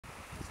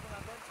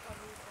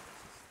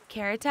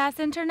Caritas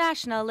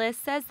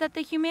Internationalist says that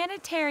the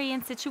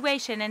humanitarian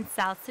situation in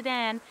South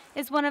Sudan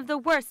is one of the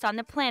worst on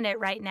the planet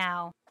right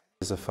now.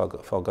 It's a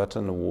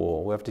forgotten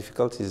war. We have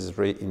difficulties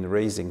in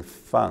raising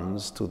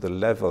funds to the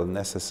level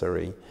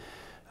necessary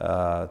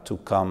to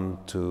come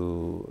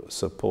to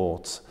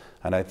support.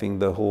 And I think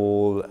the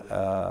whole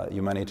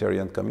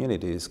humanitarian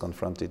community is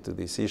confronted to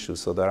this issue.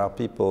 So there are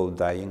people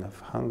dying of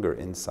hunger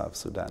in South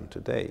Sudan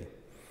today.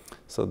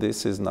 So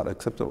this is not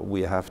acceptable.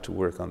 We have to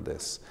work on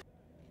this.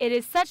 It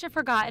is such a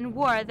forgotten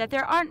war that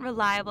there aren't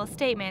reliable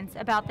statements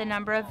about the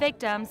number of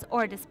victims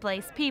or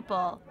displaced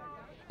people.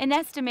 An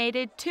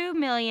estimated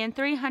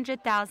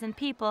 2,300,000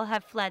 people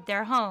have fled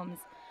their homes.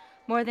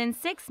 More than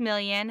 6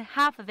 million,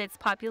 half of its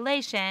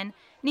population,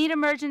 need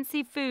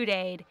emergency food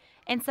aid,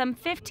 and some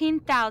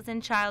 15,000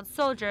 child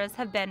soldiers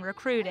have been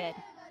recruited.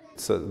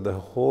 So the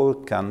whole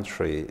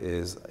country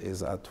is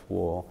at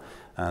war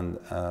and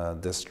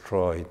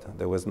destroyed.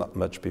 There was not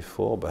much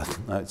before, but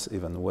now it's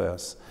even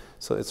worse.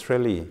 So it's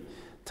really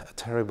a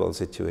terrible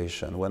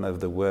situation, one of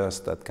the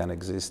worst that can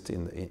exist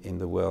in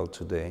the world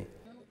today.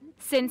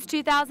 Since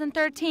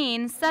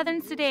 2013,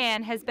 Southern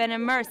Sudan has been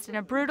immersed in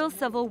a brutal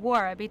civil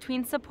war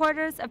between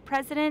supporters of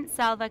President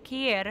Salva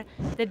Kiir,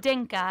 the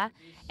Dinka,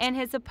 and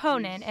his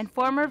opponent and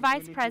former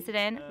Vice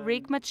President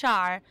Riek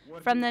Machar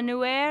from the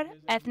Nuer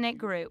ethnic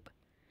group.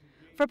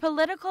 For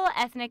political,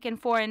 ethnic, and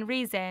foreign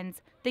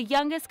reasons, the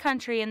youngest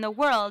country in the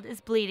world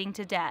is bleeding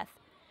to death.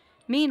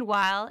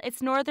 Meanwhile,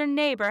 its northern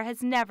neighbor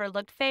has never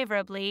looked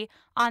favorably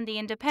on the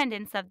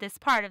independence of this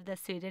part of the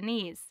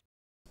Sudanese.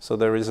 So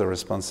there is a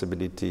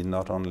responsibility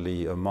not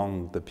only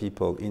among the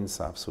people in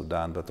South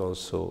Sudan, but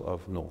also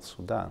of North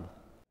Sudan.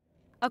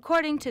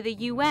 According to the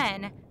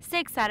UN,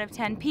 6 out of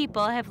 10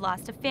 people have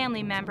lost a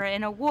family member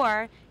in a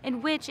war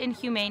in which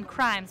inhumane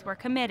crimes were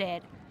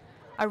committed.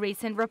 A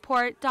recent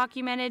report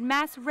documented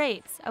mass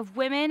rapes of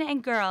women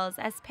and girls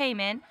as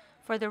payment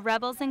for the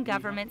rebels and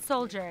government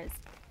soldiers.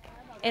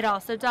 It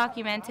also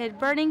documented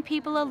burning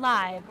people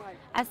alive,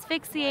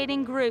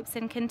 asphyxiating groups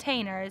in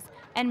containers,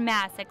 and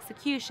mass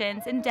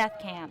executions in death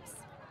camps.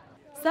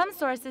 Some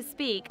sources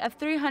speak of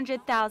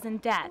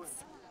 300,000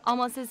 deaths,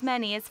 almost as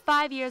many as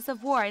 5 years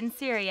of war in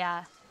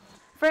Syria.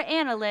 For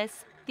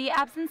analysts, the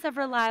absence of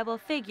reliable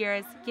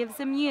figures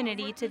gives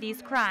immunity to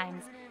these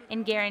crimes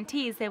and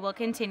guarantees they will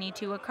continue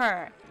to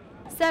occur.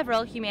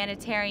 Several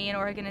humanitarian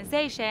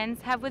organizations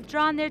have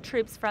withdrawn their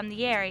troops from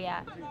the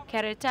area.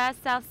 Caritas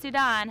South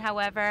Sudan,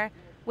 however,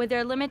 with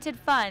their limited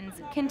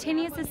funds,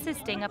 continues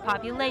assisting a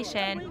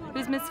population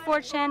whose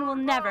misfortune will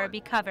never be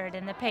covered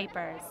in the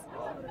papers.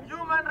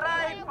 Human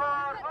rights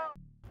for